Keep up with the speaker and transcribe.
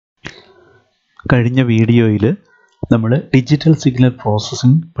കഴിഞ്ഞ വീഡിയോയിൽ നമ്മൾ ഡിജിറ്റൽ സിഗ്നൽ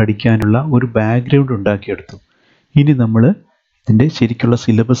പ്രോസസ്സിംഗ് പഠിക്കാനുള്ള ഒരു ബാക്ക്ഗ്രൗണ്ട് ഉണ്ടാക്കിയെടുത്തു. ഇനി നമ്മൾ ഇതിൻ്റെ ശരിക്കുള്ള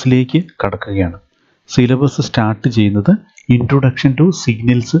സിലബസിലേക്ക് കടക്കുകയാണ്. സിലബസ് സ്റ്റാർട്ട് ചെയ്യുന്നത് introduction to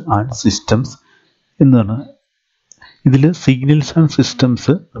signals and systems എന്നാണ്. ഇതിൽ സിഗ്നൽസ് ആൻഡ്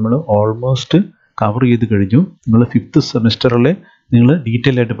സിസ്റ്റംസ് നമ്മൾ ഓൾമോസ്റ്റ് കവർ ചെയ്ത് കഴിഞ്ഞു. നിങ്ങൾ 5th സെമിസ്റ്ററിലെ നിങ്ങൾ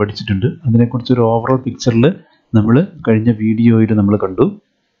ഡീറ്റെയിൽ ആയിട്ട് പഠിച്ചിട്ടുണ്ട്. അതിനെക്കുറിച്ചൊരു ഓവറോൾ പിക്ചറിൽ നമ്മൾ കഴിഞ്ഞ വീഡിയോയിൽ നമ്മൾ കണ്ടു.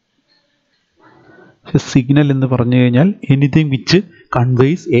 സിഗ്നൽ എന്ന് പറഞ്ഞു കഴിഞ്ഞാൽ anything which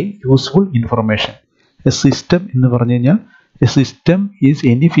conveys A useful information. A system എന്ന് പറഞ്ഞു കഴിഞ്ഞാൽ A system is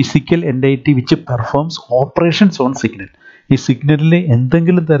any physical എൻറ്റൈറ്റി which performs operations on signal. ഈ സിഗ്നലിൽ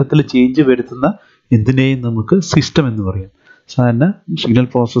എന്തെങ്കിലും തരത്തിൽ ചേഞ്ച് വരുത്തുന്ന എന്തിനേയും നമുക്ക് സിസ്റ്റം എന്ന് പറയും. സാധാരണ സിഗ്നൽ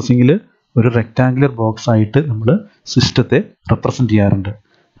പ്രോസസ്സിങ്ങിൽ ഒരു റെക്ടാങ്കുലർ ബോക്സ് ആയിട്ട് നമ്മൾ സിസ്റ്റത്തെ റെപ്രസെൻ്റ് ചെയ്യാറുണ്ട്.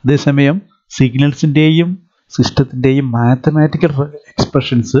 അതേസമയം സിഗ്നൽസിൻ്റെയും സിസ്റ്റത്തിൻ്റെയും മാത്തമാറ്റിക്കൽ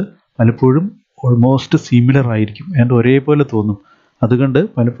എക്സ്പ്രഷൻസ് പലപ്പോഴും ഓൾമോസ്റ്റ് സിമിലർ ആയിരിക്കും, ഏതാണ്ട് ഒരേപോലെ തോന്നും. അതുകൊണ്ട്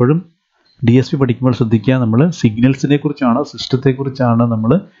പലപ്പോഴും DSP പഠിക്കുമ്പോൾ ശ്രദ്ധിക്കുക, നമ്മൾ സിഗ്നൽസിനെ കുറിച്ചാണോ സിസ്റ്റത്തെക്കുറിച്ചാണോ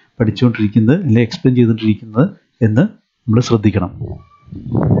നമ്മൾ പഠിച്ചുകൊണ്ടിരിക്കുന്നത് അല്ലെങ്കിൽ എക്സ്പ്ലെയിൻ ചെയ്തുകൊണ്ടിരിക്കുന്നത് എന്ന് നമ്മൾ ശ്രദ്ധിക്കണം.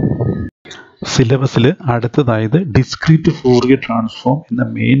 സിലബസിൽ അടുത്തതായത് ഡിസ്ക്രീറ്റ് ഫോറിയർ ട്രാൻസ്ഫോം എന്ന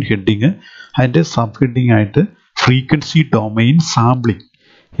മെയിൻ ഹെഡിങ്, അതിൻ്റെ സബ് ഹെഡിങ് ആയിട്ട് ഫ്രീക്വൻസി ഡൊമെയിൻ സാമ്പിളിംഗ്.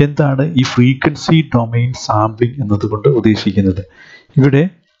 എന്താണ് ഈ ഫ്രീക്വൻസി ഡൊമെയിൻ സാമ്പിളിംഗ് എന്നതുകൊണ്ട് ഉദ്ദേശിക്കുന്നത്? ഇവിടെ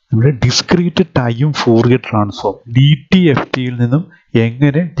നമ്മുടെ ഡിസ്ക്രീറ്റ് ടൈം ഫോറിയർ ട്രാൻസ്ഫോം DTFTയിൽ നിന്നും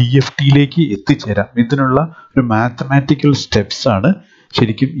എങ്ങനെ DFTയിലേക്ക് എത്തിച്ചേരാം, ഇതിനുള്ള ഒരു മാത്തമാറ്റിക്കൽ സ്റ്റെപ്സ് ആണ്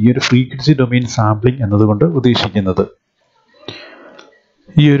ശരിക്കും ഈ ഒരു ഫ്രീക്വൻസി ഡൊമെയിൻ സാമ്പിളിംഗ് എന്നതുകൊണ്ട് ഉദ്ദേശിക്കുന്നത്.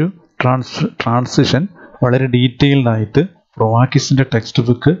 ഈ ഒരു ട്രാൻസിഷൻ വളരെ ഡീറ്റെയിൽഡ് ആയിട്ട് പ്രൊവാക്കിസിൻ്റെ ടെക്സ്റ്റ്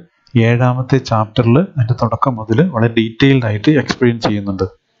ബുക്ക് 7ാമത്തെ ചാപ്റ്ററിൽ അതിൻ്റെ തുടക്കം മുതൽ വളരെ ഡീറ്റെയിൽഡ് ആയിട്ട് എക്സ്പ്ലെയിൻ ചെയ്യുന്നുണ്ട്.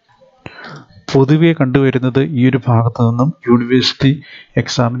 പൊതുവെ കണ്ടുവരുന്നത് ഈ ഒരു ഭാഗത്തു നിന്നും യൂണിവേഴ്സിറ്റി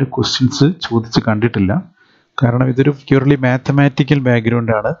എക്സാമിന് ക്വസ്റ്റ്യൻസ് ചോദിച്ച് കണ്ടിട്ടില്ല. കാരണം ഇതൊരു പ്യൂർലി മാത്തമാറ്റിക്കൽ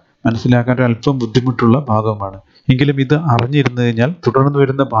ബാക്ക്ഗ്രൗണ്ടാണ്, മനസ്സിലാക്കാൻ ഒരു അല്പം ബുദ്ധിമുട്ടുള്ള ഭാഗമാണ്. എങ്കിലും ഇത് അറിഞ്ഞിരുന്നു കഴിഞ്ഞാൽ തുടർന്ന്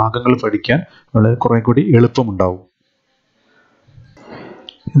വരുന്ന ഭാഗങ്ങൾ പഠിക്കാൻ വളരെ കുറെ കൂടി എളുപ്പമുണ്ടാവും.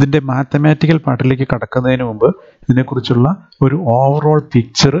 ഇതിൻ്റെ മാത്തമാറ്റിക്കൽ പാർട്ടിലേക്ക് കടക്കുന്നതിന് മുമ്പ് ഇതിനെക്കുറിച്ചുള്ള ഒരു ഓവറോൾ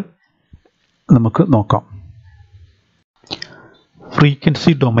പിക്ചർ നമുക്ക് നോക്കാം.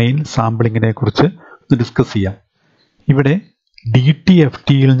 ഫ്രീക്വൻസി ഡൊമെയിൻ സാമ്പിളിങ്ങിനെ കുറിച്ച് ഡിസ്കസ് ചെയ്യാം. ഇവിടെ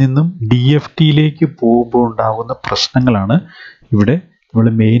DTFTയിൽ നിന്നും DFTയിലേക്ക് പോകുമ്പോൾ ഉണ്ടാകുന്ന പ്രശ്നങ്ങളാണ് ഇവിടെ നമ്മൾ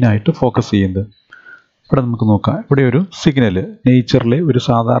മെയിനായിട്ട് ഫോക്കസ് ചെയ്യുന്നത്. ഇവിടെ നമുക്ക് നോക്കാം. ഇവിടെ ഒരു സിഗ്നല്, നേച്ചറിലെ ഒരു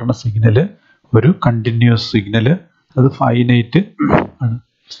സാധാരണ സിഗ്നല്, ഒരു കണ്ടിന്യൂസ് സിഗ്നല്, അത് ഫൈനൈറ്റ് ആണ്.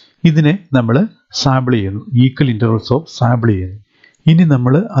 ഇതിനെ നമ്മൾ സാമ്പിൾ ചെയ്യുന്നു, ഈക്വൽ ഇൻ്റർവൽസ് ഓഫ് സാമ്പിൾ ചെയ്യുന്നു. ഇനി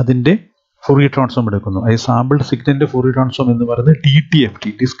നമ്മൾ അതിൻ്റെ ഫോറിയർ ട്രാൻസ്ഫോം എടുക്കുന്നു. അതായത് സാമ്പിൾഡ് സിഗ്നലിൻ്റെ ഫോറിയർ ട്രാൻസ്ഫോം എന്ന് പറയുന്നത് DTFT,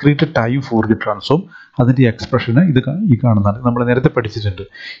 discrete time Fourier transform. അതിൻ്റെ എക്സ്പ്രഷന് ഈ കാണുന്നതാണ്, നമ്മൾ നേരത്തെ പഠിച്ചിട്ടുണ്ട്.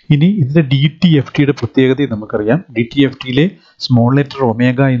 ഇനി ഇതിൻ്റെ DTFTയുടെ പ്രത്യേകത നമുക്കറിയാം. DTFTയിലെ സ്മോൾ ലെറ്റർ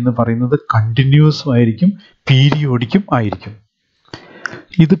ഒമേഗ എന്ന് പറയുന്നത് കണ്ടിന്യൂസും ആയിരിക്കും, പീരിയോഡിക്കും ആയിരിക്കും.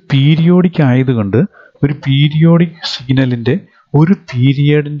 ഇത് പീരിയോഡിക് ആയതുകൊണ്ട് ഒരു പീരിയോഡിക് സിഗ്നലിൻ്റെ ഒരു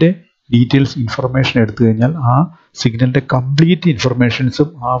പീരിയഡിൻ്റെ ഡീറ്റെയിൽസ് ഇൻഫർമേഷൻ എടുത്തു കഴിഞ്ഞാൽ ആ സിഗ്നലിൻ്റെ കംപ്ലീറ്റ് ഇൻഫർമേഷൻസും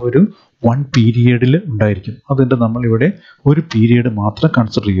ആ ഒരു 1 പീരിയഡിൽ ഉണ്ടായിരിക്കും. അതുകൊണ്ട് നമ്മളിവിടെ ഒരു പീരിയഡ് മാത്രം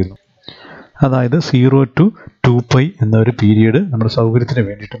കൺസിഡർ ചെയ്യുന്നു. അതായത് 0 to 2π എന്ന ഒരു പീരിയഡ് നമ്മുടെ സൗകര്യത്തിന്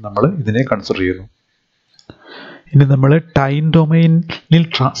വേണ്ടിയിട്ട് നമ്മൾ ഇതിനെ കൺസിഡർ ചെയ്യുന്നു. ഇനി നമ്മൾ ടൈം ഡൊമൈനിൽ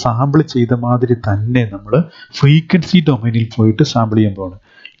സാമ്പിൾ ചെയ്ത മാതിരി തന്നെ നമ്മൾ ഫ്രീക്വൻസി ഡൊമൈനിൽ പോയിട്ട് സാമ്പിൾ ചെയ്യുമ്പോൾ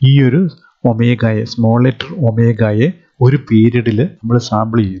ഈ ഒരു ഒമേഗയെ, സ്മോൾ ലെറ്റർ ഒമേഗയെ ഒരു പീരിയഡിൽ നമ്മൾ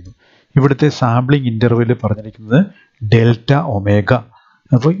സാമ്പിൾ ചെയ്യുന്നു. ഇവിടുത്തെ സാമ്പിളിംഗ് ഇൻ്റർവെൽ പറഞ്ഞിരിക്കുന്നത് ഡെൽറ്റ ഒമേഗ.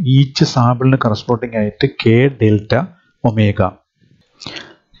 അപ്പോൾ ഈച്ച് സാമ്പിളിന് കറസ്പോണ്ടിങ് ആയിട്ട് K ഡെൽറ്റ ഒമേഗ.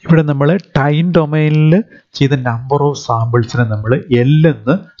 ഇവിടെ നമ്മൾ ടൈം ഡൊമൈനിൽ ചെയ്ത നമ്പർ ഓഫ് സാമ്പിൾസിനെ നമ്മൾ L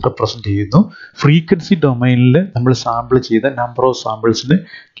എന്ന് റെപ്രസെൻ്റ് ചെയ്യുന്നു. ഫ്രീക്വൻസി ഡൊമൈനിൽ നമ്മൾ സാമ്പിൾ ചെയ്ത number of സാമ്പിൾസിന്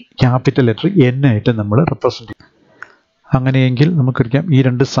capital letter N ആയിട്ട് നമ്മൾ റെപ്രസെൻ്റ് ചെയ്യും. അങ്ങനെയെങ്കിൽ നമുക്കറിയാം ഈ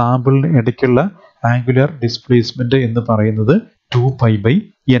രണ്ട് സാമ്പിളിന് ഇടയ്ക്കുള്ള ആംഗുലർ ഡിസ്പ്ലേസ്മെൻറ്റ് എന്ന് പറയുന്നത്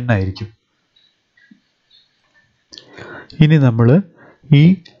 2π/n ആയിരിക്കും. ഇനി നമ്മൾ ഈ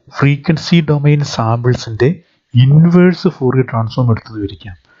frequency domain സാമ്പിൾസിൻ്റെ inverse Fourier transform എടുത്തു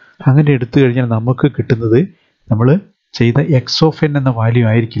വരിക്കാം. അങ്ങനെ എടുത്തു കഴിഞ്ഞാൽ നമുക്ക് കിട്ടുന്നത് നമ്മൾ ചെയ്ത x(n) എന്ന വാല്യൂ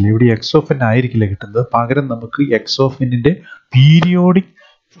ആയിരിക്കില്ല. ഇവിടെ x(n) ആയിരിക്കില്ല കിട്ടുന്നത്, പകരം നമുക്ക് x(n)ൻ്റെ പീരിയോഡിക്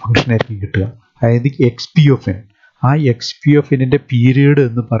ഫംഗ്ഷൻ ആയിരിക്കും കിട്ടുക, അതായത് xp(n). ആ xp(n)ൻ്റെ പീരിയഡ്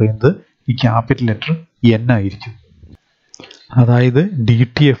എന്ന് പറയുന്നത് ഈ ക്യാപിറ്റൽ ലെറ്റർ N ആയിരിക്കും. അതായത്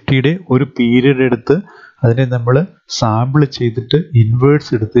DTFTയുടെ ഒരു പീരിയഡ് എടുത്ത് അതിനെ നമ്മൾ സാമ്പിൾ ചെയ്തിട്ട് ഇൻവേഴ്സ്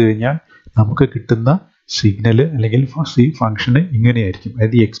എടുത്തു കഴിഞ്ഞാൽ നമുക്ക് കിട്ടുന്ന സിഗ്നൽ അല്ലെങ്കിൽ ഫംഗ്ഷന് ഇങ്ങനെയായിരിക്കും.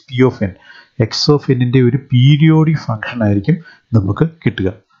 അതായത് xp(n). x(n)ൻ്റെ ഒരു പീരിയോഡിക് ഫംഗ്ഷൻ ആയിരിക്കും നമുക്ക്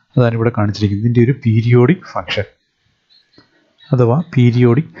കിട്ടുക. അതാണ് ഇവിടെ കാണിച്ചിരിക്കുന്നത്. ഇതിൻ്റെ ഒരു പീരിയോഡിക് ഫംഗ്ഷൻ അഥവാ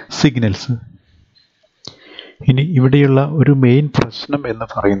പീരിയോഡിക് സിഗ്നൽസ്. ഇനി ഇവിടെയുള്ള ഒരു മെയിൻ പ്രശ്നം എന്ന്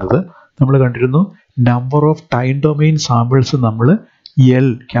പറയുന്നത് നമ്മൾ കണ്ടിരുന്നു, number of time domain samples നമ്മൾ എൽ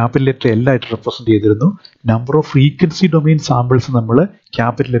ക്യാപിറ്റൽ ലെറ്റർ എൽ ആയിട്ട് റെപ്രസെൻറ്റ് ചെയ്തിരുന്നു. Number of frequency domain samples നമ്മൾ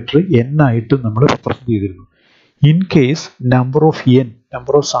ക്യാപിറ്റൽ ലെറ്റർ എൻ ആയിട്ട് നമ്മൾ റെപ്രസെൻറ്റ് ചെയ്തിരുന്നു. In case number of N,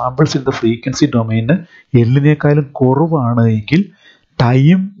 number of samples in the frequency ഡൊമെയിന് എല്ലിനേക്കാളും കുറവാണ് എങ്കിൽ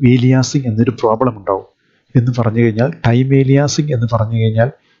ടൈം ഏലിയാസിങ് എന്നൊരു പ്രോബ്ലം ഉണ്ടാവും. എന്ന് പറഞ്ഞു കഴിഞ്ഞാൽ ടൈം ഏലിയാസിങ് എന്ന് പറഞ്ഞു കഴിഞ്ഞാൽ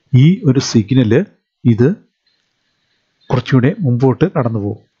ഈ ഒരു സിഗ്നല് ഇത് കുറച്ചുകൂടെ മുമ്പോട്ട് കടന്നു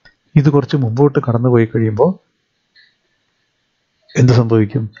പോകും. ഇത് കുറച്ച് മുമ്പോട്ട് കടന്നു പോയി കഴിയുമ്പോൾ എന്ത്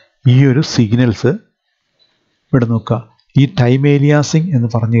സംഭവിക്കും? ഈ ഒരു സിഗ്നൽസ് ഇവിടെ നോക്കുക, ഈ ടൈം ഏലിയാസിങ് എന്ന്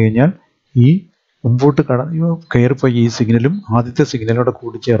പറഞ്ഞു കഴിഞ്ഞാൽ ഈ മുമ്പോട്ട് കയറിപ്പോയി ഈ സിഗ്നലും ആദ്യത്തെ സിഗ്നലോടെ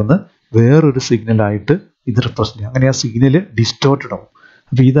കൂടിച്ചേർന്ന് വേറൊരു സിഗ്നലായിട്ട് ഇത് റിപ്രസെൻ്റ് ചെയ്യും. അങ്ങനെ ആ സിഗ്നൽ ഡിസ്റ്റോർട്ടഡ് ആവും.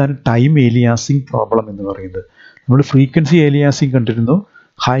 അപ്പോൾ ഇതാണ് ടൈം ഏലിയാസിങ് പ്രോബ്ലം എന്ന് പറയുന്നത്. നമ്മൾ ഫ്രീക്വൻസി ഏലിയാസിങ് കണ്ടിരുന്നു,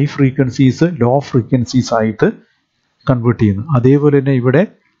 ഹൈ ഫ്രീക്വൻസീസ് ലോ ഫ്രീക്വൻസീസ് ആയിട്ട് കൺവേർട്ട് ചെയ്യുന്നു. അതേപോലെ തന്നെ ഇവിടെ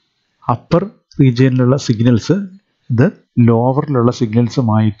അപ്പർ റീജിയനിലുള്ള സിഗ്നൽസ് ഇത് ലോവറിലുള്ള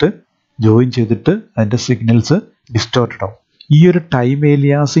സിഗ്നൽസുമായിട്ട് ജോയിൻ ചെയ്തിട്ട് അതിൻ്റെ സിഗ്നൽസ് ഡിസ്റ്റോർട്ടഡ് ആവും. ഈ ഒരു time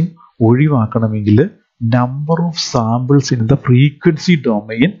aliasing ഒഴിവാക്കണമെങ്കിൽ number of samples in the frequency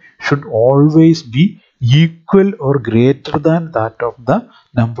domain should always be equal or greater than that of the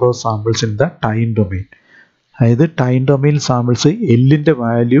number of samples in the time domain. അതായത് time domain samples എല്ലിൻ്റെ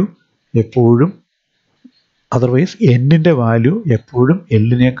value എപ്പോഴും, otherwise എന്നിൻ്റെ value എപ്പോഴും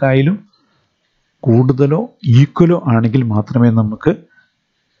എല്ലിനേക്കാളും കൂടുതലോ ഈക്വലോ ആണെങ്കിൽ മാത്രമേ നമുക്ക്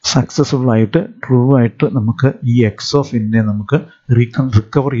successful ആയിട്ട് ട്രൂ ആയിട്ട് നമുക്ക് ഈ എക്സ് ഓഫ് എന്നിനെ നമുക്ക്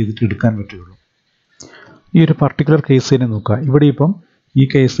റിക്കവർ ചെയ്തിട്ട് എടുക്കാൻ പറ്റുള്ളൂ. ഈ ഒരു പർട്ടിക്കുലർ കേസ് തന്നെ നോക്കുക. ഇവിടെ ഇപ്പം ഈ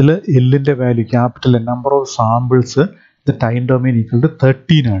കേസിൽ എല്ലിൻ്റെ value capital number of samples the time domain equal to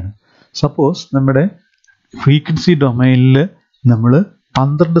 13 ആണ്. സപ്പോസ് നമ്മുടെ ഫ്രീക്വൻസി ഡൊമൈനിൽ നമ്മൾ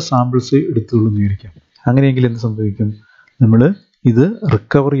 12 സാമ്പിൾസ് എടുത്തുള്ളൂ എന്ന് വിചാരിക്കാം. അങ്ങനെയെങ്കിൽ എന്ത് സംഭവിക്കും? നമ്മൾ ഇത്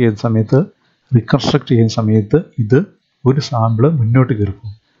റിക്കവർ ചെയ്യുന്ന സമയത്ത്, റിക്കൺസ്ട്രക്ട് ചെയ്യുന്ന സമയത്ത് ഇത് ഒരു സാമ്പിൾ മുന്നോട്ട്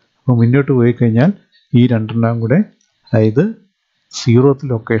കയറിപ്പോകും. അപ്പോൾ മുന്നോട്ട് പോയി കഴിഞ്ഞാൽ ഈ രണ്ടെണ്ണം കൂടെ, അതായത് 0th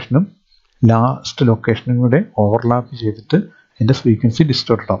ലൊക്കേഷനും ലാസ്റ്റ് ലൊക്കേഷനും കൂടെ ഓവർലാപ്പ് ചെയ്തിട്ട് അതിൻ്റെ ഫ്രീക്വൻസി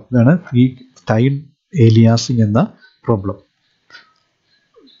ഡിസ്റ്റോർട്ടഡ് ആവും. ഇതാണ് ടൈം ഏലിയാസിങ് എന്ന പ്രോബ്ലം.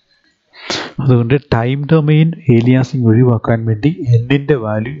 അതുകൊണ്ട് ടൈം ഡൊമെയിൻ ഏലിയാസിങ് ഒഴിവാക്കാൻ വേണ്ടി എന്നിൻ്റെ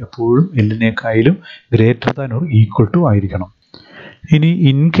വാല്യൂ എപ്പോഴും എല്ലിനേക്കാളും greater than or equal to ആയിരിക്കണം. ഇനി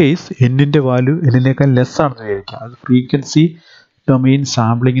ഇൻ കേസ് എന്നിൻ്റെ വാല്യൂ എല്ലിനേക്കാൾ ലെസ് ആണെന്ന് വിചാരിക്കുക, അത് ഫ്രീക്വൻസി ഡൊമെയിൻ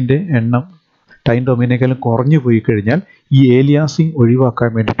സാമ്പിളിങ്ങിൻ്റെ എണ്ണം ടൈം ഡൊമെയിനേക്കാളും കുറഞ്ഞു പോയി കഴിഞ്ഞാൽ ഈ ഏലിയാസിങ് ഒഴിവാക്കാൻ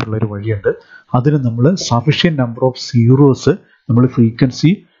വേണ്ടിയിട്ടുള്ളൊരു വഴിയുണ്ട്. അതിന് നമ്മൾ സഫിഷ്യൻറ്റ് നമ്പർ ഓഫ് സീറോസ് നമ്മൾ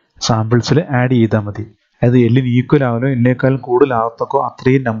ഫ്രീക്വൻസി സാമ്പിൾസിൽ ആഡ് ചെയ്താൽ മതി. അതായത് എല്ലിന് ഈക്വൽ ആവാനോ എല്ലിനേക്കാളും കൂടുതലാകത്തക്കോ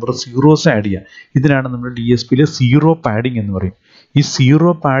അത്രയും നമ്പർ സീറോസ് ആഡ് ചെയ്യുക. ഇതിനാണ് നമ്മൾ DSPയിൽ സീറോ പാഡിങ് എന്ന് പറയും. ഈ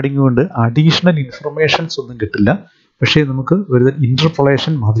സീറോ പാഡിങ് കൊണ്ട് അഡീഷണൽ ഇൻഫർമേഷൻസ് ഒന്നും കിട്ടില്ല, പക്ഷേ നമുക്ക് ഒരു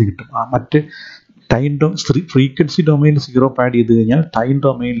ഇൻ്റർപൊളേഷൻ മാതിരി കിട്ടും. മറ്റ് ഫ്രീക്വൻസി ഡൊമൈനിൽ സീറോ പാഡ് ചെയ്ത് കഴിഞ്ഞാൽ ടൈം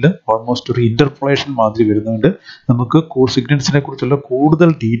ഡൊമൈനിൽ ഓൾമോസ്റ്റ് ഒരു ഇൻ്റർപൊളേഷൻ മാതിരി വരുന്നതുകൊണ്ട് നമുക്ക് സിഗ്നൽസിനെ കുറിച്ചുള്ള കൂടുതൽ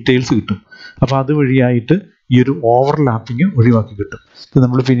ഡീറ്റെയിൽസ് കിട്ടും. അപ്പോൾ അതുവഴിയായിട്ട് ഈ ഒരു ഓവർലാപ്പിങ് ഒഴിവാക്കി കിട്ടും. ഇത്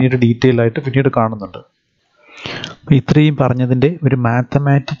നമ്മൾ പിന്നീട് ഡീറ്റെയിൽ ആയിട്ട് പിന്നീട് കാണുന്നുണ്ട്. അപ്പോൾ ഇത്രയും പറഞ്ഞതിൻ്റെ ഒരു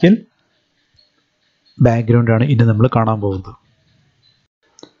മാത്തമാറ്റിക്കൽ ബാക്ക്ഗ്രൗണ്ടാണ് ഇനി നമ്മൾ കാണാൻ പോകുന്നത്.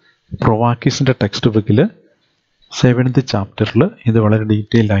 പ്രൊവാക്കിസിൻ്റെ ടെക്സ്റ്റ് ബുക്കിൽ 7th ചാപ്റ്ററിൽ ഇത് വളരെ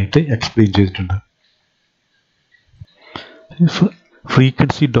ഡീറ്റെയിൽ ആയിട്ട് എക്സ്പ്ലെയിൻ ചെയ്തിട്ടുണ്ട്.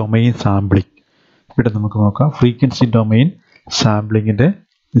 ഫ്രീക്വൻസി ഡൊമെയിൻ സാമ്പിളിംഗ് ഇവിടെ നമുക്ക് നോക്കാം. Frequency domain സാമ്പിളിങ്ങിൻ്റെ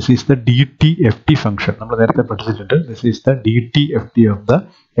this is the DTFT function. നമ്മൾ നേരത്തെ പഠിച്ചിട്ടുണ്ട്. This is the DTFT of the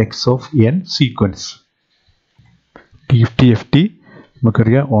X of N sequence. DFT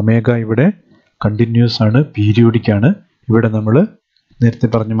നമുക്കറിയാം, ഒമേഗ ഇവിടെ കണ്ടിന്യൂസ് ആണ്, പീരിയോഡിക് ആണ്. ഇവിടെ നമ്മൾ നേരത്തെ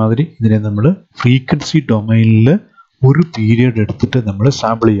പറഞ്ഞ മാതിരി ഇതിനെ നമ്മൾ ഫ്രീക്വൻസി ഡൊമൈനിൽ ഒരു പീരിയഡ് എടുത്തിട്ട് നമ്മൾ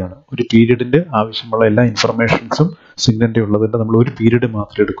സാമ്പിൾ ചെയ്യാണ്. ഒരു പീരിയഡിൻ്റെ ആവശ്യമുള്ള എല്ലാ ഇൻഫർമേഷൻസും സിഗ്നലിൻ്റെ ഉള്ളതുകൊണ്ട് നമ്മൾ ഒരു പീരിയഡ്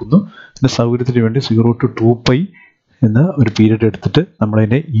മാത്രം എടുക്കുന്നു. അതിൻ്റെ സൗകര്യത്തിന് വേണ്ടി 0 to 2π എന്ന ഒരു പീരിയഡ് എടുത്തിട്ട്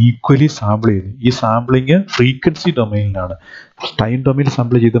നമ്മളതിനെ ഈക്വലി സാമ്പിൾ ചെയ്യുന്നു. ഈ sampling frequency ഡൊമൈനിലാണ്. Time domain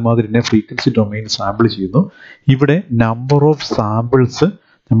sample ചെയ്ത മാതിരി തന്നെ ഫ്രീക്വൻസി ഡൊമൈൻ സാമ്പിൾ ചെയ്യുന്നു. ഇവിടെ നമ്പർ ഓഫ് സാമ്പിൾസ്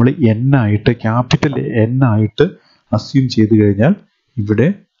നമ്മൾ ആയിട്ട് ക്യാപിറ്റൽ N ആയിട്ട് അസ്യൂം ചെയ്ത് കഴിഞ്ഞാൽ ഇവിടെ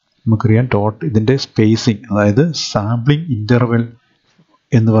നമുക്കറിയാം ഇതിൻ്റെ സ്പേസിങ്, അതായത് സാമ്പിളിംഗ് ഇൻ്റർവെൽ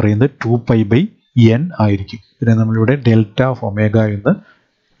എന്ന് പറയുന്നത് 2π/n ആയിരിക്കും. ഇതിനെ നമ്മളിവിടെ ഡെൽറ്റ ഓഫ് ഒമേഗ എന്ന്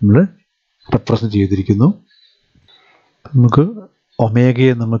നമ്മൾ റെപ്രസെൻറ്റ് ചെയ്തിരിക്കുന്നു. നമുക്ക്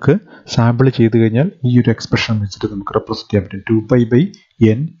ഒമേഗയെ നമുക്ക് സാമ്പിൾ ചെയ്ത് കഴിഞ്ഞാൽ ഈ ഒരു എക്സ്പ്രഷൻ വെച്ചിട്ട് നമുക്ക് റെപ്രസെൻറ്റ് ചെയ്യാൻ പറ്റും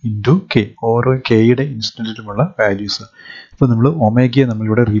 2π/n ഇൻറ്റു കെ, ഓരോ കെയുടെ ഇൻസ്റ്റൻറ്റിലുമുള്ള വാല്യൂസ്. അപ്പോൾ നമ്മൾ ഒമേഗയെ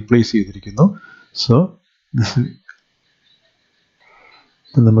നമ്മളിവിടെ റീപ്ലേസ് ചെയ്തിരിക്കുന്നു. സോ ദിസ്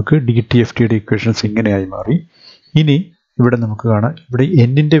നമുക്ക് DTFTയുടെ ഇക്വേഷൻസ് ഇങ്ങനെയായി മാറി. ഇനി ഇവിടെ നമുക്ക് കാണാം, ഇവിടെ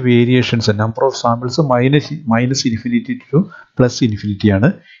എന്നിൻ്റെ variations number of samples minus infinity two plus infinity ആണ്.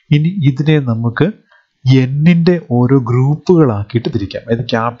 ഇനി ഇതിനെ നമുക്ക് എന്നിൻ്റെ ഓരോ ഗ്രൂപ്പുകളാക്കിയിട്ട് തിരിക്കാം. അതായത്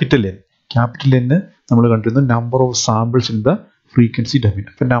ക്യാപിറ്റൽ N നമ്മൾ കണ്ടിരുന്നു number of samples in the frequency domain.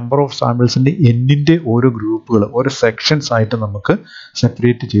 അപ്പോൾ നമ്പർ ഓഫ് സാമ്പിൾസിൻ്റെ എന്നിൻ്റെ ഓരോ ഗ്രൂപ്പുകൾ, ഓരോ സെക്ഷൻസ് ആയിട്ട് നമുക്ക്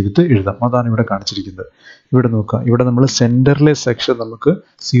സെപ്പറേറ്റ് ചെയ്തിട്ട് എഴുതാം. അതാണ് ഇവിടെ കാണിച്ചിരിക്കുന്നത്. ഇവിടെ നോക്കുക, ഇവിടെ നമ്മൾ സെൻറ്ററിലെ സെക്ഷൻ നമുക്ക്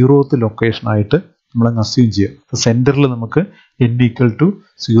 0th ലൊക്കേഷനായിട്ട് നമ്മളങ്ങ് അസ്യൂം ചെയ്യാം. അപ്പോൾ സെൻറ്ററിൽ നമുക്ക് n =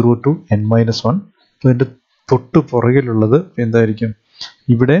 0 to n-1. അപ്പോൾ ഇതിൻ്റെ തൊട്ട് പുറകിലുള്ളത് എന്തായിരിക്കും?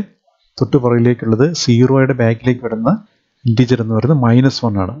 ഇവിടെ തൊട്ട് പുറകിലേക്കുള്ളത് 0യുടെ ബാക്കിലേക്ക് വരുന്ന ഇൻറ്റീജർ എന്ന് പറയുന്നത്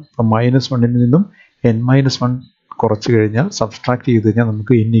 -1 ആണ്. അപ്പം -1 നിന്നും n-1 കുറച്ച് കഴിഞ്ഞാൽ സബ്സ്ട്രാക്ട് ചെയ്ത് കഴിഞ്ഞാൽ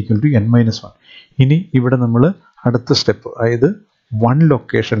നമുക്ക് n = n-1. ഇനി ഇവിടെ നമ്മൾ അടുത്ത സ്റ്റെപ്പ്, അതായത് 1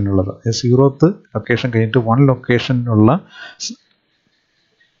 ലൊക്കേഷനിലുള്ളത്, 0th ലൊക്കേഷൻ കഴിഞ്ഞിട്ട് 1 ലൊക്കേഷനിലുള്ള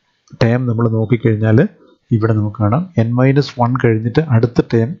ടേം നമ്മൾ നോക്കിക്കഴിഞ്ഞാൽ ഇവിടെ നമുക്ക് കാണാം n-1 കഴിഞ്ഞിട്ട് അടുത്ത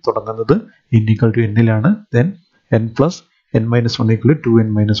ടേം തുടങ്ങുന്നത് n = n-ലാണ്. Then n+n-1 =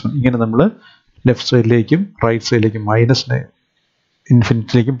 2n-1. ഇങ്ങനെ നമ്മൾ ലെഫ്റ്റ് സൈഡിലേക്കും റൈറ്റ് സൈഡിലേക്കും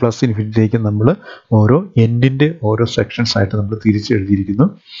ഇൻഫിനിറ്റിയിലേക്കും പ്ലസ് ഇൻഫിനിറ്റിയിലേക്കും നമ്മൾ ഓരോ എന്നിൻ്റെ ഓരോ സെക്ഷൻസ് ആയിട്ട് നമ്മൾ തിരിച്ചെഴുതിയിരിക്കുന്നു.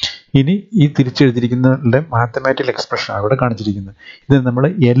 ഇനി ഈ തിരിച്ചെഴുതിയിരിക്കുന്നതിൻ്റെ മാത്തമാറ്റിക്കൽ എക്സ്പ്രഷനാണ് ഇവിടെ കാണിച്ചിരിക്കുന്നത്. ഇത് നമ്മൾ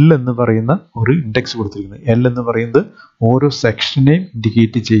L എന്ന് പറയുന്ന ഒരു ഇൻഡെക്സ് കൊടുത്തിരിക്കുന്നത്. L എന്ന് പറയുന്നത് ഓരോ സെക്ഷനെയും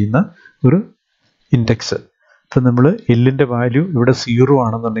ഇൻഡിക്കേറ്റ് ചെയ്യുന്ന ഒരു ഇൻഡെക്സ്. ഇപ്പം നമ്മൾ Lൻ്റെ വാല്യൂ ഇവിടെ 0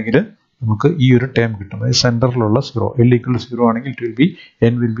 ആണെന്നുണ്ടെങ്കിൽ നമുക്ക് ഈ ഒരു ടേം കിട്ടും. അതായത് സെൻറ്ററിലുള്ള 0, L = 0 ആണെങ്കിൽ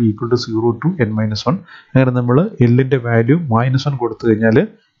n will be equal to 0 to n-1. അങ്ങനെ നമ്മൾ Lൻ്റെ വാല്യൂ -1 കൊടുത്തു കഴിഞ്ഞാൽ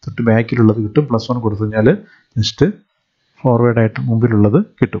തൊട്ട് ബാക്കിലുള്ളത് കിട്ടും, +1 കൊടുത്തു കഴിഞ്ഞാൽ ജസ്റ്റ് ഫോർവേഡായിട്ട് മുമ്പിലുള്ളത്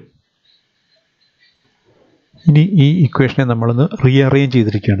കിട്ടും. ഇനി ഈ ഇക്വേഷനെ നമ്മളൊന്ന് റീഅറേഞ്ച്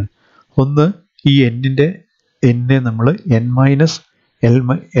ചെയ്തിരിക്കുകയാണ്. ഒന്ന്, ഈ n-നെ നമ്മൾ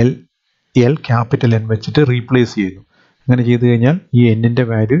n-L ക്യാപിറ്റൽ N വെച്ചിട്ട് റീപ്ലേസ് ചെയ്യുന്നു. അങ്ങനെ ചെയ്തു കഴിഞ്ഞാൽ ഈ n-ൻ്റെ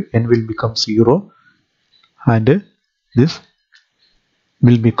value n will become 0 and this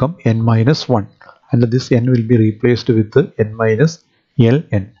will become n-1 and this n will be replaced with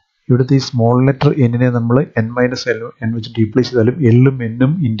n-Ln. ഇവിടുത്തെ ഈ സ്മോൾ ലെറ്റർ n-നെ നമ്മൾ n-Ln വെച്ച് റീപ്ലേസ് ചെയ്താലും L-ഉം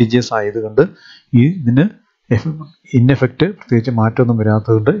N-ഉം ഇൻറ്റിജേഴ്സ് ആയതുകൊണ്ട് ഇതിന് ഇൻ എഫക്റ്റ് പ്രത്യേകിച്ച് മാറ്റമൊന്നും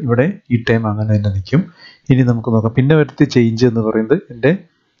വരാത്തതുകൊണ്ട് ഇവിടെ ഈ ടൈം അങ്ങനെ തന്നെ നിൽക്കും. ഇനി നമുക്ക് നോക്കാം, പിന്നെ വരുത്തിയ ചേഞ്ച് എന്ന് പറയുന്നത് ഇതിൻ്റെ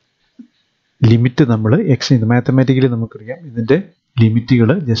ലിമിറ്റ് നമ്മൾ എക്സ്റ്റെൻഡ് മാത്തമാറ്റിക്കലി നമുക്കറിയാം. ഇതിൻ്റെ ലിമിറ്റുകൾ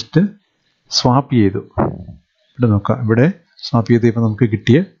ജസ്റ്റ് സ്വാപ്പ് ചെയ്തു. ഇവിടെ നോക്കാം, ഇവിടെ സ്വാപ്പ് ചെയ്തപ്പോൾ നമുക്ക്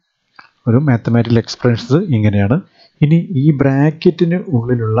കിട്ടിയ ഒരു മാത്തമാറ്റിക്കൽ എക്സ്പ്രഷൻസ് ഇങ്ങനെയാണ്. ഇനി ഈ ബ്രാക്കറ്റിന്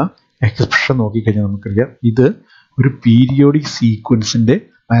ഉള്ളിലുള്ള എക്സ്പ്രഷൻ നോക്കിക്കഴിഞ്ഞാൽ നമുക്കറിയാം ഇത് ഒരു പീരിയോഡിക് സീക്വൻസിൻ്റെ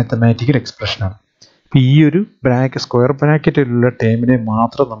മാത്തമാറ്റിക്കൽ എക്സ്പ്രഷനാണ്. അപ്പോൾ ഈ ഒരു സ്ക്വയർ ബ്രാക്കറ്റിലുള്ള ടേമിനെ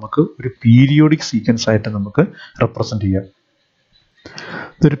മാത്രം നമുക്ക് ഒരു പീരിയോഡിക് സീക്വൻസ് ആയിട്ട് നമുക്ക് റെപ്രസെൻറ്റ് ചെയ്യാം.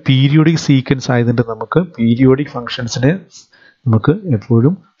 ഇതൊരു പീരിയോഡിക് സീക്വൻസ് ആയതുകൊണ്ട് നമുക്ക് പീരിയോഡിക് ഫങ്ഷൻസിനെ നമുക്ക്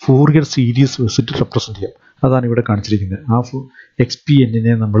എപ്പോഴും ഫോറിയർ സീരീസ് വെച്ചിട്ട് റെപ്രസെൻറ്റ് ചെയ്യാം. അതാണ് ഇവിടെ കാണിച്ചിരിക്കുന്നത്. ആ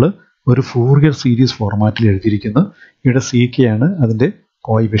XPN-നെ നമ്മൾ ഒരു ഫോറിയർ സീരീസ് ഫോർമാറ്റിൽ എഴുതിയിരിക്കുന്നു. ഇവിടെ CK ആണ് അതിൻ്റെ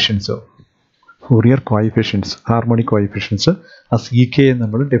coefficients, Fourier coefficients, harmonic coefficients. ആ CK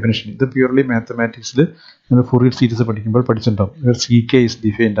നമ്മൾ ഡെഫിനിഷൻ, ഇത് പ്യൂർലി മാത്തമാറ്റിക്സിൽ നമ്മൾ ഫോറിയർ സീരീസ് പഠിക്കുമ്പോൾ പഠിച്ചിട്ടുണ്ടാവും. CK is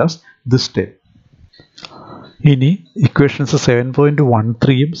defined as this term. ഇനി ഇക്വേഷൻസ്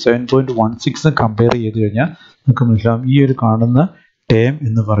 7.13ഉം 7.16ഉം കമ്പയർ ചെയ്ത് കഴിഞ്ഞാൽ നമുക്ക് മനസ്സിലാവും ഈ ഒരു കാണുന്ന ടേം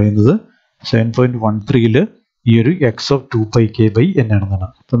എന്ന് പറയുന്നത് 7.13ൽ ഈ ഒരു x(2πk/n) ആണെന്നാണ്.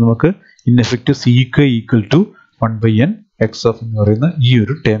 അപ്പം നമുക്ക് in effect CK = 1/n x എന്ന് പറയുന്ന ഈ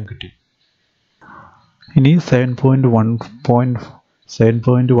ഒരു ടേം കിട്ടി. ഇനി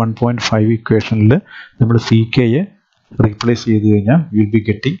 7.1.5 ഇക്വേഷനിൽ നമ്മൾ CKയെ റീപ്ലേസ് ചെയ്ത് കഴിഞ്ഞാൽ will be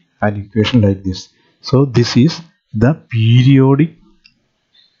getting an equation like this. So this is the periodic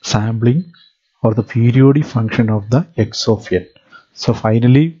sampling or the periodic function of the x of n. So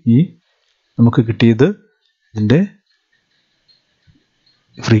finally ഈ നമുക്ക് കിട്ടിയത് ഇതിൻ്റെ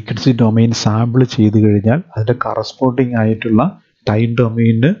ഫ്രീക്വൻസി ഡൊമെയിൻ സാമ്പിൾ ചെയ്ത് കഴിഞ്ഞാൽ അതിൻ്റെ കറസ്പോണ്ടിങ് ആയിട്ടുള്ള ടൈം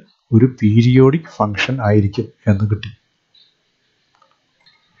ഡൊമെയിന് ഒരു പീരിയോഡിക് ഫങ്ഷൻ ആയിരിക്കും എന്ന് കിട്ടി.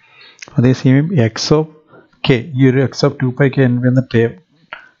 അതേസമയം x(k) ഈ ഒരു x(2πk/n) എന്ന ടേം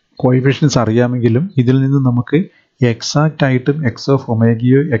കോയിഫിഷ്യൻസ് അറിയാമെങ്കിലും ഇതിൽ നിന്ന് നമുക്ക് എക്സാക്റ്റ് ആയിട്ടും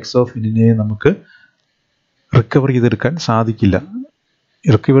x(ω)യോ x(n)നെയോ നമുക്ക് റിക്കവർ ചെയ്തെടുക്കാൻ സാധിക്കില്ല.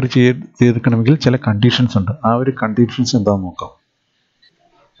 റിക്കവർ ചെയ്തെടുക്കണമെങ്കിൽ ചില കണ്ടീഷൻസ് ഉണ്ട്. ആ ഒരു കണ്ടീഷൻസ് എന്താണെന്ന് നോക്കാം.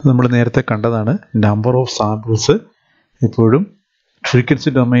 നമ്മൾ നേരത്തെ കണ്ടതാണ്, നമ്പർ ഓഫ് സാമ്പിൾസ് എപ്പോഴും ഫ്രീക്വൻസി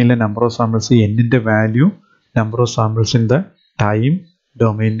ഡൊമൈനിലെ നമ്പർ ഓഫ് സാമ്പിൾസ് എന്നിൻ്റെ value number of samples in the time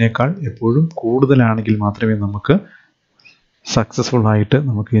ഡൊമൈനിനേക്കാൾ എപ്പോഴും കൂടുതലാണെങ്കിൽ മാത്രമേ നമുക്ക് സക്സസ്ഫുൾ ആയിട്ട്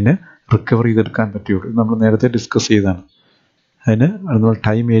നമുക്കിതിനെ റിക്കവർ ചെയ്തെടുക്കാൻ പറ്റുള്ളൂ. നമ്മൾ നേരത്തെ ഡിസ്കസ് ചെയ്തതാണ്. നമ്മൾ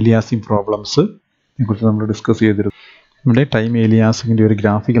ടൈം ഏലിയാസിങ് പ്രോബ്ലംസ് കുറിച്ച് നമ്മൾ ഡിസ്കസ് ചെയ്തിരുന്നു. ഇവിടെ ടൈം ഏലിയാസിങ്ങിൻ്റെ ഒരു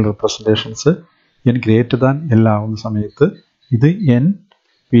graphical representations n greater than L ആവുന്ന സമയത്ത് ഇത് n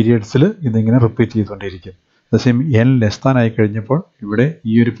പീരിയഡ്സിൽ ഇതിങ്ങനെ റിപ്പീറ്റ് ചെയ്തുകൊണ്ടിരിക്കും. അതേസമയം n ലെസ് ദാൻ ആയി കഴിഞ്ഞപ്പോൾ ഇവിടെ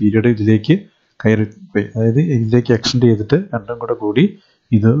ഈ ഒരു പീരീഡ് ഇതിലേക്ക് കയറി പോയി, അതായത് ഇതിലേക്ക് എക്സ്റ്റെൻഡ് ചെയ്തിട്ട് രണ്ടും കൂടെ കൂടി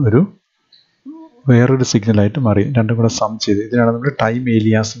ഇത് ഒരു വേറൊരു സിഗ്നലായിട്ട് മാറി, രണ്ടും കൂടെ സം ചെയ്ത്. ഇതിനാണ് നമ്മൾ ടൈം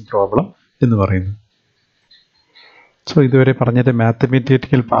ഏലിയാസിങ് പ്രോബ്ലം എന്ന് പറയുന്നത്. സോ ഇതുവരെ പറഞ്ഞതിൻ്റെ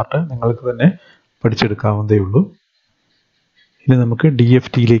മാത്തമാറ്റിക്കൽ പാർട്ട് നിങ്ങൾക്ക് തന്നെ പഠിച്ചെടുക്കാവുന്നതേ ഉള്ളൂ. ഇനി നമുക്ക്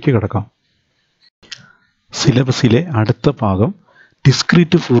DFTയിലേക്ക് കിടക്കാം. സിലബസിലെ അടുത്ത ഭാഗം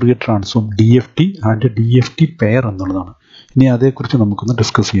discrete Fourier transform DFT and DFT pair എന്നുള്ളതാണ്. ഇനി അതേക്കുറിച്ച് നമുക്കൊന്ന്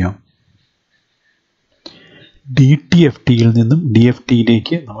ഡിസ്കസ് ചെയ്യാം. DTFTയിൽ നിന്നും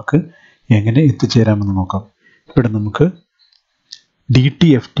DFTയിലേക്ക് നമുക്ക് എങ്ങനെ എത്തിച്ചേരാമെന്ന് നോക്കാം. ഇവിടെ നമുക്ക്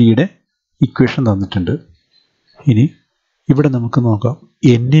DTFTയുടെ ഇക്വേഷൻ തന്നിട്ടുണ്ട്. ഇനി ഇവിടെ നമുക്ക് നോക്കാം,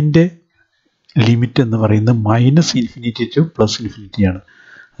 എന്നിൻ്റെ ലിമിറ്റ് എന്ന് പറയുന്നത് -∞ ടു +∞ ആണ്.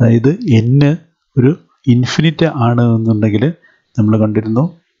 അതായത് n ഒരു ഇൻഫിനിറ്റ് ആണ് എന്നുണ്ടെങ്കിൽ നമ്മൾ കണ്ടിരുന്നു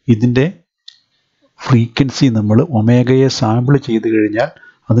ഇതിൻ്റെ ഫ്രീക്വൻസി നമ്മൾ ഒമേഗയെ സാമ്പിൾ ചെയ്ത് കഴിഞ്ഞാൽ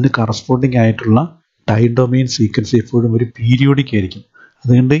അതിന് കറസ്പോണ്ടിങ് ആയിട്ടുള്ള ടൈം ഡൊമെയിൻ സീക്വൻസി എപ്പോഴും ഒരു പീരിയോഡിക് ആയിരിക്കും.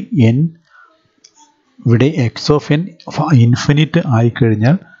 അതുകൊണ്ട് n ഇവിടെ x ഓഫ് n ഇൻഫിനിറ്റ്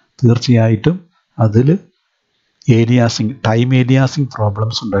ആയിക്കഴിഞ്ഞാൽ തീർച്ചയായിട്ടും അതിൽ ഏലിയാസിങ് ടൈം ഏലിയാസിങ്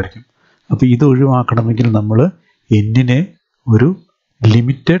പ്രോബ്ലംസ് ഉണ്ടായിരിക്കും. അപ്പോൾ ഇത് ഒഴിവാക്കണമെങ്കിൽ നമ്മൾ n-നെ ഒരു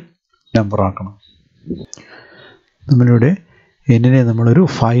ലിമിറ്റഡ് നമ്പർ ആക്കണം. നമ്മളിവിടെ n-നെ നമ്മളൊരു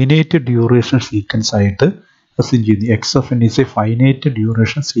ഫൈനൈറ്റ് ഡ്യൂറേഷൻ സീക്വൻസ് ആയിട്ട് അസ്യൂം ചെയ്യുന്നു. x of n is A finite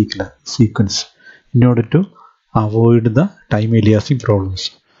duration sequence in order to avoid the time aliasing problems.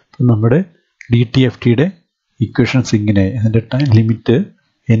 അപ്പം നമ്മുടെ DTFTയുടെ ഇക്വേഷൻസ് ഇങ്ങനെ, അതിൻ്റെ ലിമിറ്റ്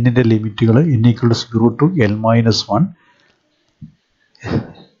n-ൻ്റെ ലിമിറ്റുകൾ n = 0 to L-1.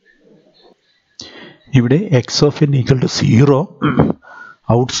 ഇവിടെ x of n = 0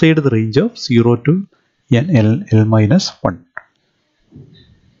 outside the range of 0 to L-1.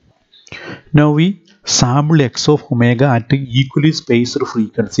 Now we sample x of omega at equally spaced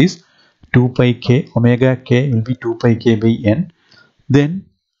frequencies 2 pi k, omega k will be 2 pi k by n. Then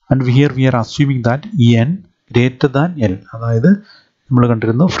and here we are assuming that n greater than L. അതായത് നമ്മൾ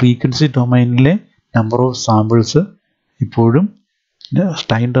കണ്ടിരുന്നു frequency ഡൊമൈനിലെ number of samples ഇപ്പോഴും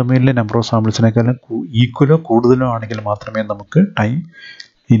time ഡൊമൈനിലെ number of സാമ്പിൾസിനേക്കാളും ഈക്വലോ കൂടുതലോ ആണെങ്കിൽ മാത്രമേ നമുക്ക് time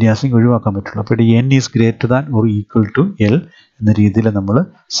aliasing ഒഴിവാക്കാൻ പറ്റുള്ളൂ. അപ്പോൾ n is greater than or equal to L എന്ന രീതിയിൽ നമ്മൾ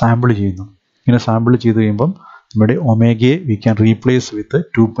സാമ്പിൾ ചെയ്യുന്നു. ഇങ്ങനെ സാമ്പിൾ ചെയ്ത് കഴിയുമ്പം നമ്മുടെ ഒമേഗയെ we can replace with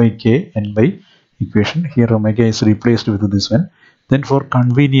 2 pi k n by equation. Here omega is replaced with this one. Then four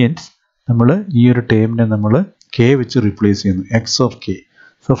convenience നമ്മൾ ഈ ഒരു ടേമിനെ നമ്മൾ k വെച്ച് റീപ്ലേസ് ചെയ്യുന്നു, x of k.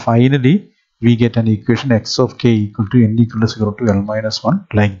 So finally we get an equation x of k equal to n equal to 0 to L-1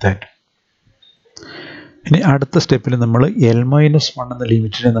 like that. ഇനി അടുത്ത സ്റ്റെപ്പിൽ നമ്മൾ L-1 എന്ന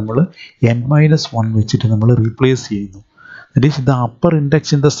ലിമിറ്റിനെ നമ്മൾ n-1 വെച്ചിട്ട് നമ്മൾ റീപ്ലേസ് ചെയ്യുന്നു. That is, the upper index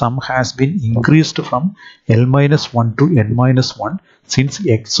in the sum has been increased from L-1 to n-1 since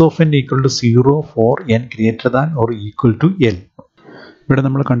x of n equal to 0 for n greater than or equal to L. ഇവിടെ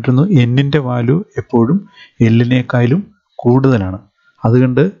നമ്മൾ കണ്ടിരുന്നു n-ൻ്റെ value എപ്പോഴും L-നേക്കാളും കൂടുതലാണ്.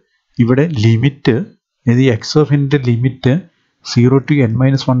 അതുകൊണ്ട് ഇവിടെ limit, ഇത് X of എൻ്റെ limit 0 to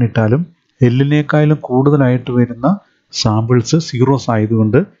n-1 ഇട്ടാലും L-നേക്കാളും കൂടുതലായിട്ട് വരുന്ന സാമ്പിൾസ് സീറോസ്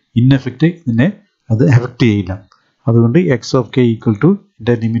ആയതുകൊണ്ട് ഇൻ എഫക്റ്റ് ഇതിനെ അത് എഫക്റ്റ് ചെയ്യില്ല. അതുകൊണ്ട് X of K equal to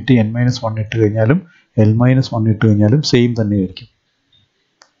ഇതിൻ്റെ ലിമിറ്റ് n-1 ഇട്ട് കഴിഞ്ഞാലും L-1 ഇട്ട് കഴിഞ്ഞാലും സെയിം തന്നെയായിരിക്കും.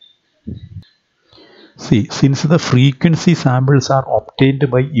 See, since the frequency samples are obtained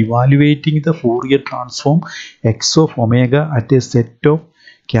by evaluating the Fourier transform x of omega at a set of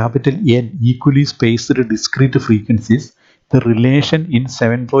capital N equally spaced discrete frequencies, the relation in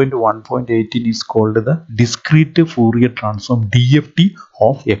 7.1.18 is called the discrete Fourier transform DFT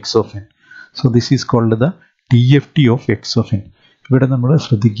of x of n. So this is called the DFT of x of n. ഇവിടെ നമ്മൾ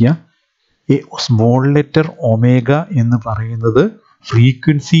ശ്രദ്ധിക്കുക, small letter omega എന്ന് പറയുന്നത്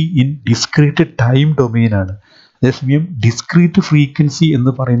frequency in discrete time domain ആണ്. അതേസമയം discrete frequency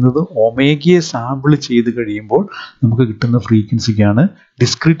എന്ന് പറയുന്നത് ഒമേഗയെ sample ചെയ്ത് കഴിയുമ്പോൾ നമുക്ക് കിട്ടുന്ന ഫ്രീക്വൻസിക്കാണ്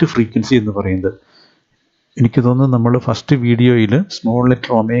ഡിസ്ക്രീറ്റ് ഫ്രീക്വൻസി എന്ന് പറയുന്നത്. എനിക്ക് തോന്നുന്നു നമ്മൾ ഫസ്റ്റ് വീഡിയോയിൽ സ്മോൾ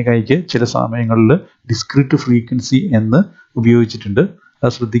ലെറ്റർ ഒമേഗയ്ക്ക് ചില സമയങ്ങളിൽ ഡിസ്ക്രീറ്റ് ഫ്രീക്വൻസി എന്ന് ഉപയോഗിച്ചിട്ടുണ്ട്.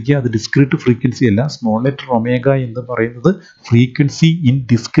 അത് ശ്രദ്ധിക്കുക, അത് ഡിസ്ക്രീറ്റ് ഫ്രീക്വൻസി അല്ല. സ്മോൾ ലെറ്റർ ഒമേഗ എന്ന് പറയുന്നത് frequency in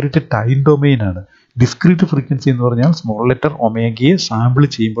discrete time domain ആണ്. ഡിസ്ക്രീറ്റ് ഫ്രീക്വൻസി എന്ന് പറഞ്ഞാൽ സ്മോൾ ലെറ്റർ ഒമേഗയെ സാമ്പിൾ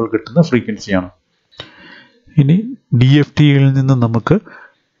ചെയ്യുമ്പോൾ കിട്ടുന്ന ഫ്രീക്വൻസിയാണ്. ഇനി DFTയിൽ നിന്ന് നമുക്ക്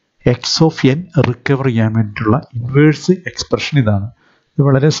എക്സ് ഓഫ് എൻ റിക്കവർ ചെയ്യാൻ വേണ്ടിയിട്ടുള്ള ഇൻവേഴ്സ് എക്സ്പ്രഷൻ ഇതാണ്. ഇത്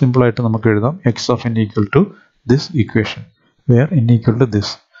വളരെ സിമ്പിളായിട്ട് നമുക്ക് എഴുതാം. X of N equal to this equation where N equal to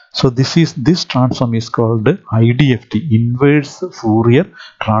this. So this transform is called IDFT, inverse Fourier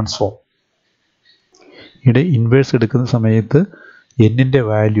transform. ഇവിടെ ഇൻവേഴ്സ് എടുക്കുന്ന സമയത്ത് എന്നിൻ്റെ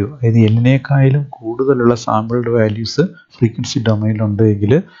വാല്യൂ, അതായത് എന്നിനേക്കാളും കൂടുതലുള്ള സാമ്പിൾഡ് വാല്യൂസ് ഫ്രീക്വൻസി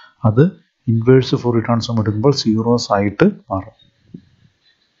ഡൊമൈനിലുണ്ടെങ്കിൽ അത് ഇൻവേഴ്സ് ഫോറിയർ ട്രാൻസ്ഫോം എടുക്കുമ്പോൾ സീറോസ് ആയിട്ട് മാറും.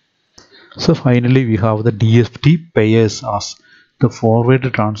 So finally we have the DFT pairs as the forward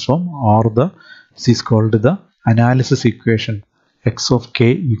transform, or this is called the analysis equation x of k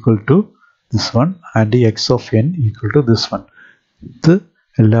equal to this one and x of n equal to this one. ഇത്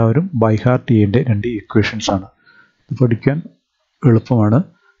എല്ലാവരും by heart ചെയ്യേണ്ട രണ്ട് equations ആണ്. ഇത് പഠിക്കാൻ എളുപ്പമാണ്.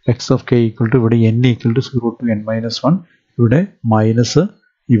 X of K equal to ഇവിടെ n equal to 0 to n-1, ഇവിടെ മൈനസ്,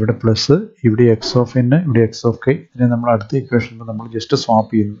 ഇവിടെ പ്ലസ്, ഇവിടെ എക്സ് ഓഫ് എൻ, ഇവിടെ എക്സ് ഓഫ് കെ. ഇതിനെ നമ്മൾ അടുത്ത ഇക്വേഷനിൽ നമ്മൾ ജസ്റ്റ്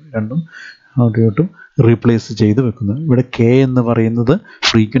സ്വാപ്പ് ചെയ്യുന്നു, രണ്ടും അങ്ങോട്ടും റീപ്ലേസ് ചെയ്ത് വെക്കുന്നു. ഇവിടെ കെ എന്ന് പറയുന്നത്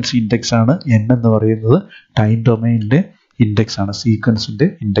ഫ്രീക്വൻസി ഇൻഡെക്സ് ആണ്, n എന്ന് പറയുന്നത് ടൈം ഡൊമൈനിൻ്റെ ഇൻഡെക്സ് ആണ്, സീക്വൻസിൻ്റെ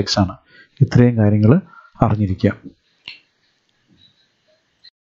ഇൻഡെക്സ് ആണ്. ഇത്രയും കാര്യങ്ങൾ അറിഞ്ഞിരിക്കുക.